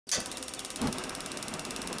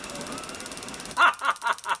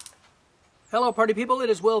Hello party people, it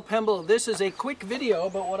is Will Pemble. This is a quick video,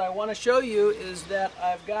 but what I want to show you is that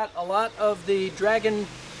I've got a lot of the Dragon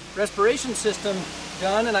respiration system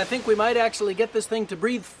done, and I think we might actually get this thing to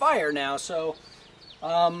breathe fire now. So,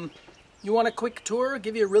 you want a quick tour?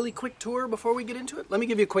 Give you a really quick tour before we get into it? Let me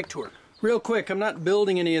give you a quick tour. Real quick, I'm not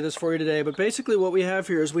building any of this for you today, but basically what we have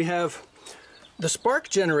here is we have the spark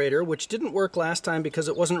generator, which didn't work last time because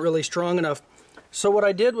it wasn't really strong enough. So what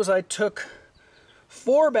I did was I took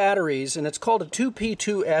 4 batteries, and it's called a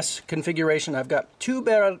 2P2S configuration. I've got two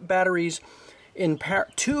batteries in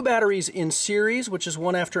series, which is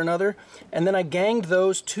one after another, and then I ganged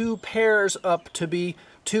those 2 pairs up to be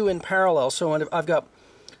 2 in parallel. So I've got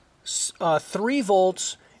 3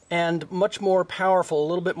 volts and much more powerful, a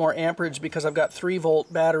little bit more amperage, because I've got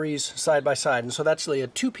 3-volt batteries side by side, and so that's a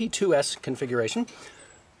 2P2S configuration.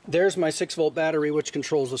 There's my 6-volt battery, which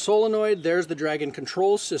controls the solenoid. There's the Dragon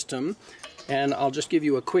control system. And I'll just give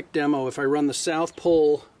you a quick demo. If I run the south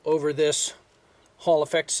pole over this Hall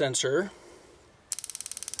effect sensor,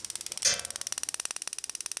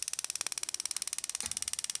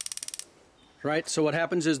 right, so what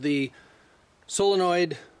happens is the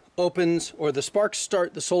solenoid opens, or the sparks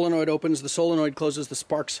start, the solenoid opens, the solenoid closes, the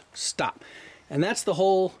sparks stop. And that's the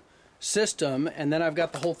whole system. And then I've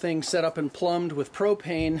got the whole thing set up and plumbed with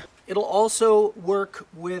propane. It'll also work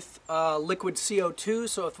with liquid CO2,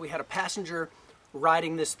 so if we had a passenger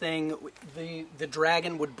riding this thing, the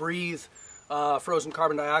Dragon would breathe frozen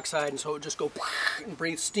carbon dioxide, and so it would just go and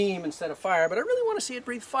breathe steam instead of fire. But I really want to see it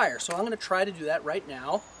breathe fire, so I'm going to try to do that right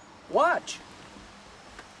now. Watch!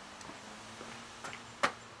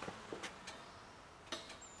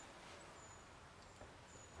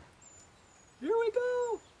 Here we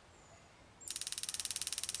go!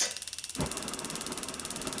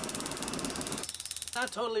 Not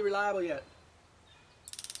totally reliable yet.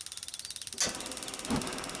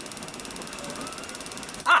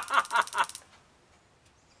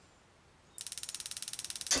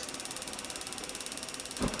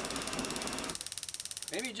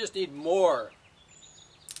 Maybe you just need more.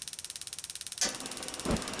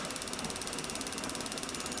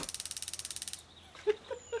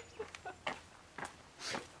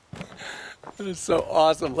 That is so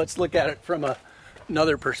awesome. Let's look at it from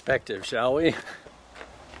another perspective, shall we?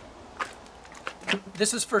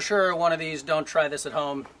 This is for sure one of these don't try this at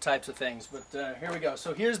home types of things, but here we go.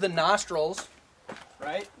 So here's the nostrils,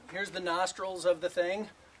 right? Here's the nostrils of the thing.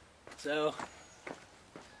 So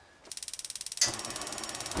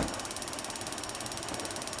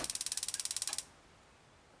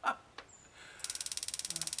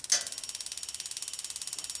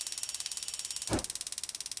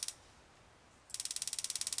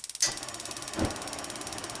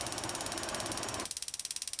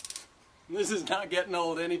this is not getting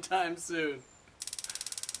old anytime soon.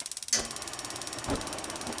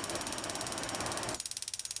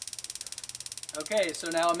 Okay, so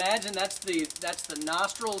now imagine that's the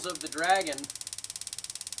nostrils of the Dragon.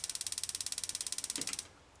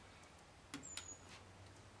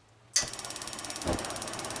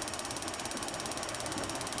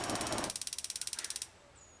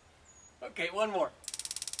 Okay, one more.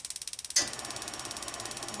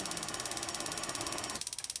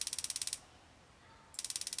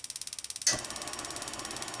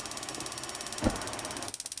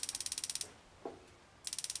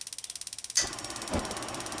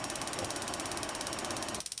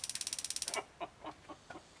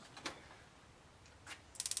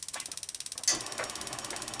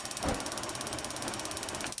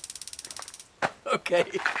 Okay,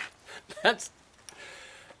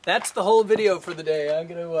 that's the whole video for the day. I'm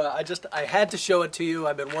gonna I had to show it to you.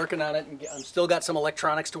 I've been working on it, and I've still got some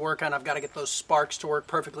electronics to work on. I've got to get those sparks to work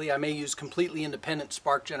perfectly. I may use completely independent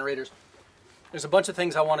spark generators. There's a bunch of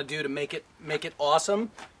things I want to do to make it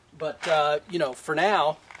awesome, but you know, for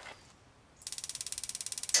now.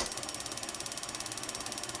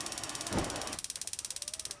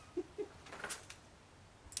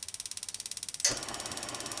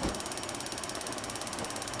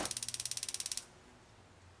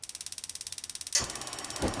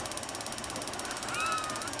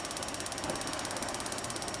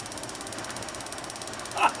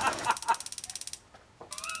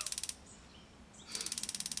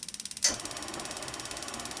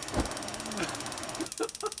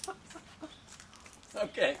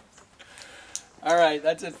 Okay. All right,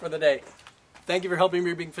 that's it for the day. Thank you for helping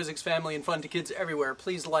me bring physics family and fun to kids everywhere.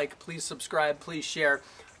 Please like, please subscribe, please share.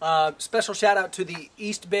 Special shout out to the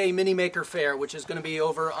East Bay Mini Maker Fair, which is going to be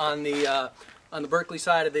over on the Berkeley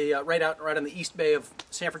side of the right on the East Bay of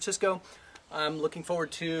San Francisco. I'm looking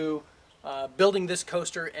forward to building this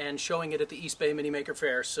coaster and showing it at the East Bay Mini Maker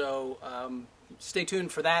Fair. So stay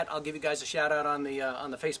tuned for that. I'll give you guys a shout out on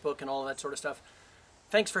the Facebook and all that sort of stuff.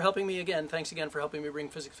 Thanks for helping me again. Thanks again for helping me bring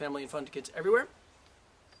physics, family, and fun to kids everywhere.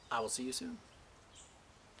 I will see you soon.